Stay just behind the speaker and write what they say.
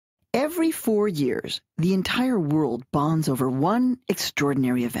Every 4 years, the entire world bonds over one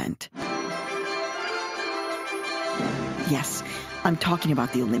extraordinary event. Yes, I'm talking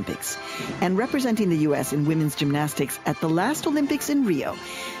about the Olympics. And representing the U.S. in women's gymnastics at the last Olympics in Rio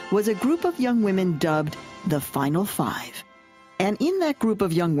was a group of young women dubbed the Final Five. And in that group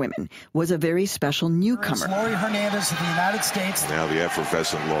of young women was a very special newcomer. Laurie Hernandez of the United States. Now the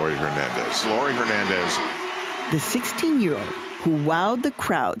effervescent Laurie Hernandez. Laurie Hernandez. The 16-year-old who wowed the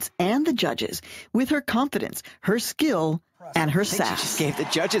crowds and the judges with her confidence, her skill, and her sass. She just gave the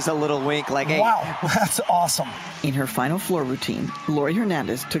judges a little wink like, hey. Wow, that's awesome. In her final floor routine, Laurie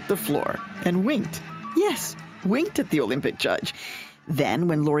Hernandez took the floor and winked. Yes, winked at the Olympic judge. Then,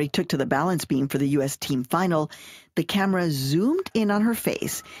 when Laurie took to the balance beam for the U.S. team final, the camera zoomed in on her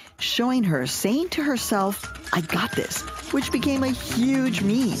face, showing her saying to herself, "I got this," which became a huge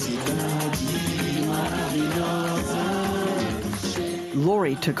meme.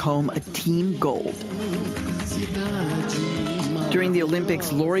 Laurie took home a team gold. During the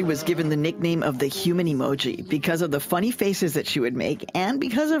Olympics, Laurie was given the nickname of the human emoji because of the funny faces that she would make and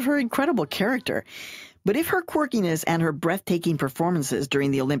because of her incredible character. But if her quirkiness and her breathtaking performances during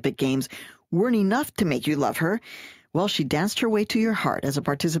the Olympic Games weren't enough to make you love her, well, she danced her way to your heart as a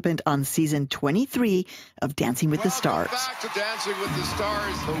participant on season 23 of Dancing with the Stars. Back to Dancing with the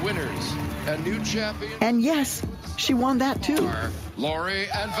Stars, the winners, a new champion. And yes, she won that too. Laurie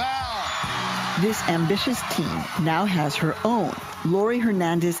and Val. This ambitious team now has her own Laurie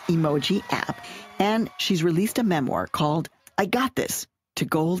Hernandez emoji app, and she's released a memoir called I Got This, to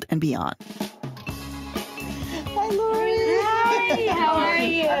Gold and Beyond. Hi, Laurie. Hi, how are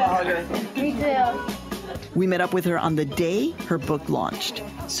you? Me too. We met up with her on the day her book launched.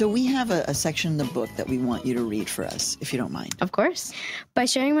 So we have a section in the book that we want you to read for us, if you don't mind. Of course. By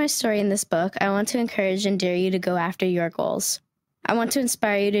sharing my story in this book, I want to encourage and dare you to go after your goals. I want to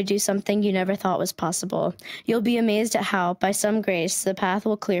inspire you to do something you never thought was possible. You'll be amazed at how, by some grace, the path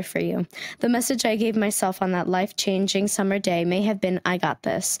will clear for you. The message I gave myself on that life-changing summer day may have been, I got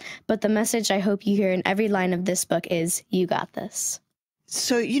this. But the message I hope you hear in every line of this book is, you got this.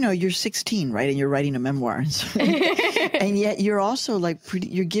 So, you're 16, right? And you're writing a memoir. And yet you're also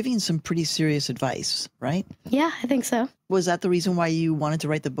you're giving some pretty serious advice, right? Yeah, I think so. Was that the reason why you wanted to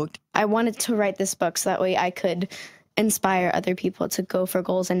write the book? I wanted to write this book so that way I could inspire other people to go for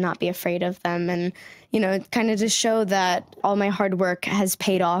goals and not be afraid of them. And, kind of to show that all my hard work has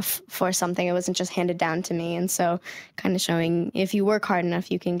paid off for something. It wasn't just handed down to me. And so kind of showing if you work hard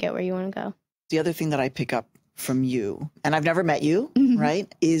enough, you can get where you want to go. The other thing that I pick up from you, and I've never met you,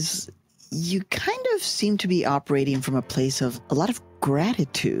 right, is you kind of seem to be operating from a place of a lot of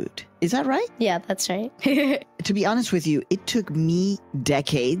gratitude. Is that right? Yeah, that's right. To be honest with you, it took me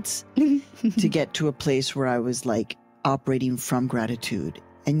decades to get to a place where I was operating from gratitude.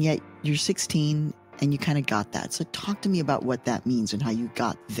 And yet you're 16 and you kind of got that. So talk to me about what that means and how you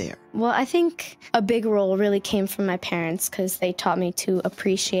got there. Well, I think a big role really came from my parents because they taught me to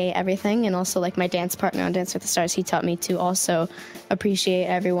appreciate everything. And also my dance partner on Dance with the Stars, he taught me to also appreciate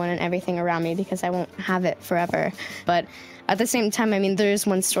everyone and everything around me because I won't have it forever. But at the same time, there's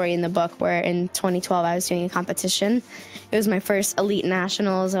one story in the book where in 2012 I was doing a competition. It was my first elite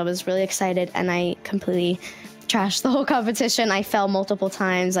nationals. I was really excited and I completely trashed the whole competition. I fell multiple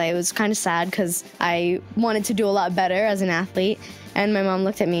times. I was kind of sad because I wanted to do a lot better as an athlete. And my mom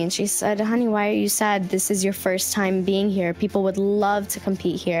looked at me and she said, "Honey, why are you sad? This is your first time being here. People would love to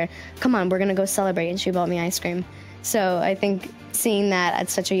compete here. Come on, we're going to go celebrate." And she bought me ice cream. So I think seeing that at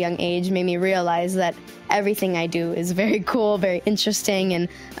such a young age made me realize that everything I do is very cool, very interesting, and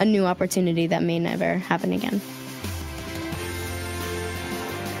a new opportunity that may never happen again.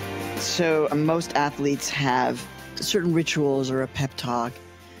 So most athletes have certain rituals or a pep talk.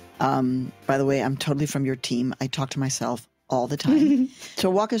 By the way, I'm totally from your team. I talk to myself all the time. So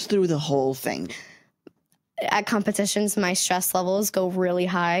walk us through the whole thing. At competitions, my stress levels go really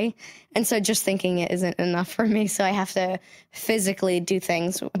high. And so just thinking it isn't enough for me. So I have to physically do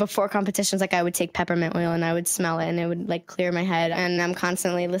things. Before competitions, I would take peppermint oil and I would smell it and it would clear my head. And I'm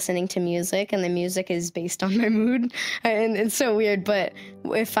constantly listening to music and the music is based on my mood. And it's so weird. But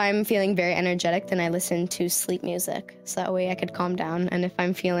if I'm feeling very energetic, then I listen to sleep music. So that way I could calm down. And if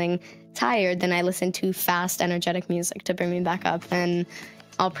I'm feeling tired, then I listen to fast, energetic music to bring me back up. And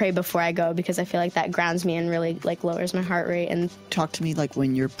I'll pray before I go because I feel like that grounds me and really lowers my heart rate. And talk to me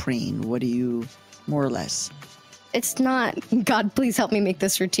when you're praying, what do you more or less? It's not, God, please help me make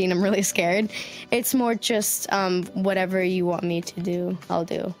this routine. I'm really scared. It's more just whatever you want me to do, I'll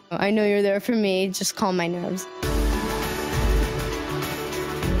do. I know you're there for me. Just calm my nerves.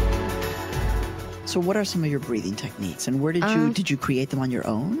 So what are some of your breathing techniques, and where did you create them on your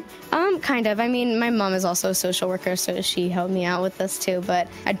own? Kind of. I mean, my mom is also a social worker, so she helped me out with this too. But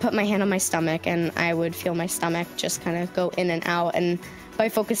I'd put my hand on my stomach, and I would feel my stomach just kind of go in and out. And by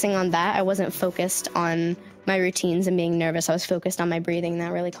focusing on that, I wasn't focused on my routines and being nervous. I was focused on my breathing, and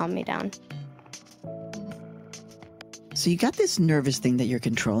that really calmed me down. So you got this nervous thing that you're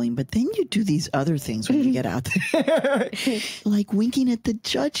controlling, but then you do these other things when you get out there. Like winking at the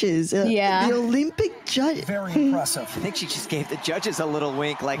judges. Yeah. The Olympic judge. Very impressive. I think she just gave the judges a little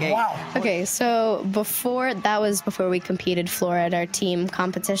wink, like, hey. Wow. Okay, so before we competed floor at our team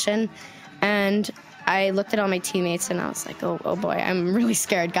competition, and I looked at all my teammates and I was like, oh boy, I'm really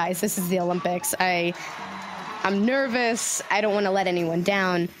scared, guys. This is the Olympics. I'm nervous. I don't want to let anyone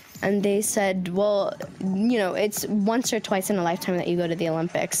down. And they said, well, you know, it's once or twice in a lifetime that you go to the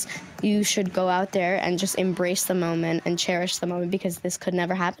Olympics. You should go out there and just embrace the moment and cherish the moment, because this could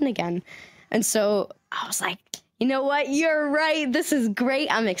never happen again. And so I was like, you know what? You're right. This is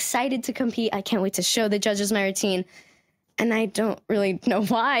great. I'm excited to compete. I can't wait to show the judges my routine. And I don't really know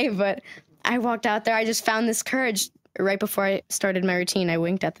why, but I walked out there. I just found this courage. Right before I started my routine, I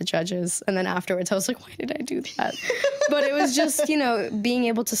winked at the judges. And then afterwards, I was like, why did I do that? But it was just, you know, being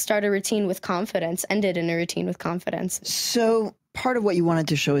able to start a routine with confidence, ended in a routine with confidence. So part of what you wanted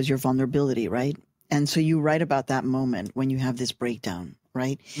to show is your vulnerability, right? And so you write about that moment when you have this breakdown,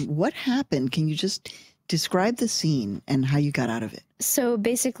 right? What happened? Can you just describe the scene and how you got out of it? So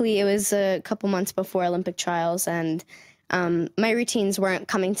basically, it was a couple months before Olympic trials, and my routines weren't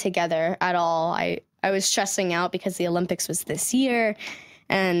coming together at all. I was stressing out because the Olympics was this year,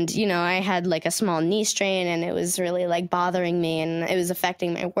 and, you know, I had like a small knee strain, and it was really like bothering me, and it was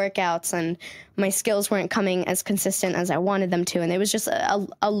affecting my workouts, and my skills weren't coming as consistent as I wanted them to, and it was just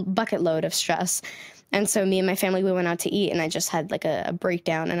a bucket load of stress. And so me and my family, we went out to eat, and I just had like a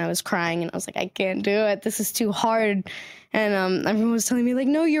breakdown, and I was crying, and I was like, I can't do it. This is too hard. And everyone was telling me, like,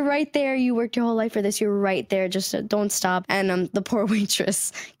 no, you're right there. You worked your whole life for this. You're right there. Just don't stop. And the poor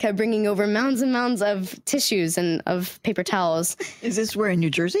waitress kept bringing over mounds and mounds of tissues and of paper towels. Is this where, in New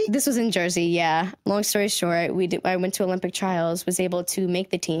Jersey? This was in Jersey, yeah. Long story short, I went to Olympic trials, was able to make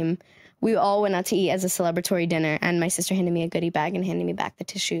the team. We all went out to eat as a celebratory dinner, and my sister handed me a goodie bag and handed me back the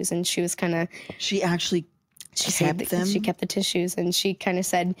tissues, and she was kind of... She actually kept them? She kept the tissues, and she kind of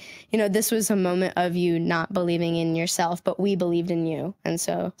said, you know, this was a moment of you not believing in yourself, but we believed in you. And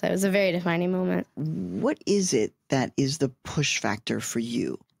so it was a very defining moment. What is it that is the push factor for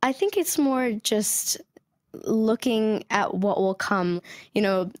you? I think it's more just looking at what will come. You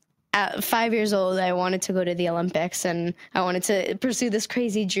know, at 5 years old, I wanted to go to the Olympics, and I wanted to pursue this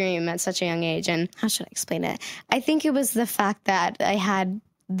crazy dream at such a young age. And how should I explain it? I think it was the fact that I had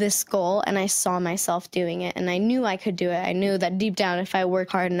this goal and I saw myself doing it, and I knew I could do it. I knew that deep down, if I work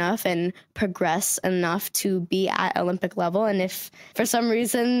hard enough and progress enough to be at Olympic level, and if for some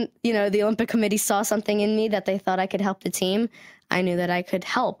reason, you know, the Olympic Committee saw something in me that they thought I could help the team, I knew that I could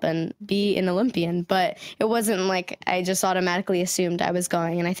help and be an Olympian. But it wasn't like I just automatically assumed I was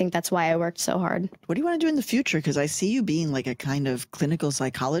going, and I think that's why I worked so hard. What do you want to do in the future? Because I see you being like a kind of clinical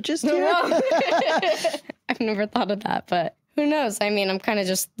psychologist here. I've never thought of that, but who knows? I mean, I'm kind of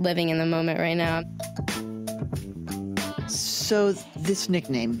just living in the moment right now. So this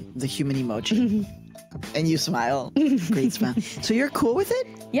nickname, the human emoji, and you smile, great smile. So you're cool with it?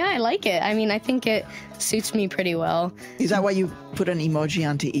 Yeah, I like it. I mean, I think it suits me pretty well. Is that why you put an emoji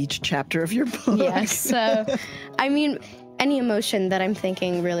onto each chapter of your book? Yes. So, I mean, any emotion that I'm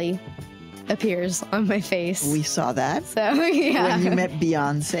thinking really appears on my face. We saw that. So, yeah. When you met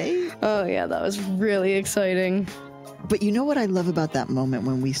Beyonce. Oh, yeah, that was really exciting. But you know what I love about that moment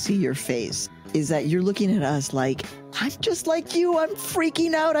when we see your face is that you're looking at us like, I'm just like you. I'm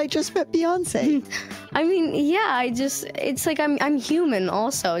freaking out. I just met Beyonce. I mean, yeah, it's like I'm human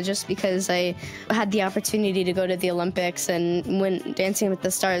also, just because I had the opportunity to go to the Olympics and win Dancing with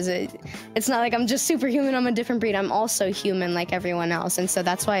the Stars. It's not like I'm just superhuman. I'm a different breed. I'm also human like everyone else. And so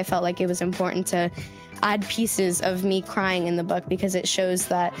that's why I felt like it was important to add pieces of me crying in the book, because it shows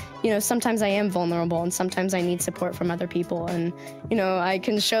that, you know, sometimes I am vulnerable and sometimes I need support from other people. And, you know, I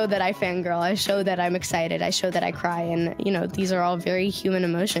can show that I fangirl. I show that I'm excited. I show that I cry. And, you know, these are all very human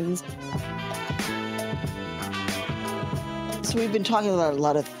emotions. So we've been talking about a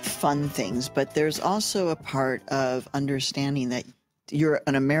lot of fun things, but there's also a part of understanding that you're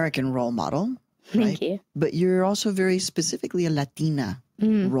an American role model, right? Thank you. But you're also very specifically a Latina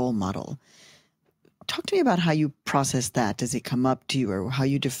role model. Talk to me about how you process that. Does it come up to you, or how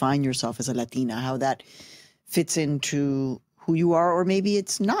you define yourself as a Latina, how that fits into who you are, or maybe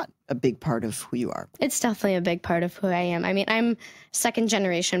it's not a big part of who you are? It's definitely a big part of who I am. I mean, I'm second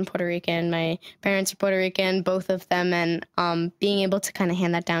generation Puerto Rican. My parents are Puerto Rican, both of them, and being able to kind of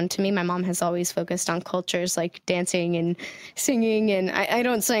hand that down to me. My mom has always focused on cultures like dancing and singing, and I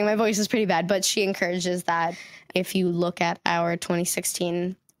don't sing. My voice is pretty bad, but she encourages that. If you look at our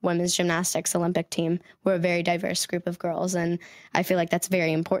 2016 women's gymnastics Olympic team, we're a very diverse group of girls, and I feel like that's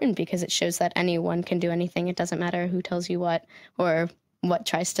very important because it shows that anyone can do anything. It doesn't matter who tells you what or what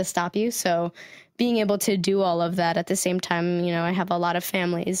tries to stop you. So being able to do all of that at the same time, you know, I have a lot of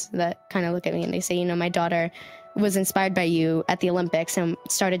families that kind of look at me and they say, you know, my daughter was inspired by you at the Olympics and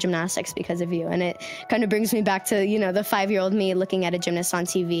started gymnastics because of you. And it kind of brings me back to, you know, the 5-year-old me looking at a gymnast on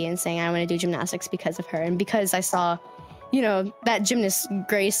TV and saying, I want to do gymnastics because of her. And because I saw, you know, that gymnast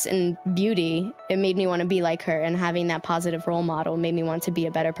grace and beauty, it made me want to be like her, and having that positive role model made me want to be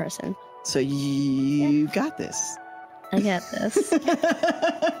a better person. So you got this. I got this.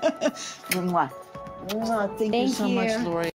 Mwah. Mwah. Thank you so much, Laurie.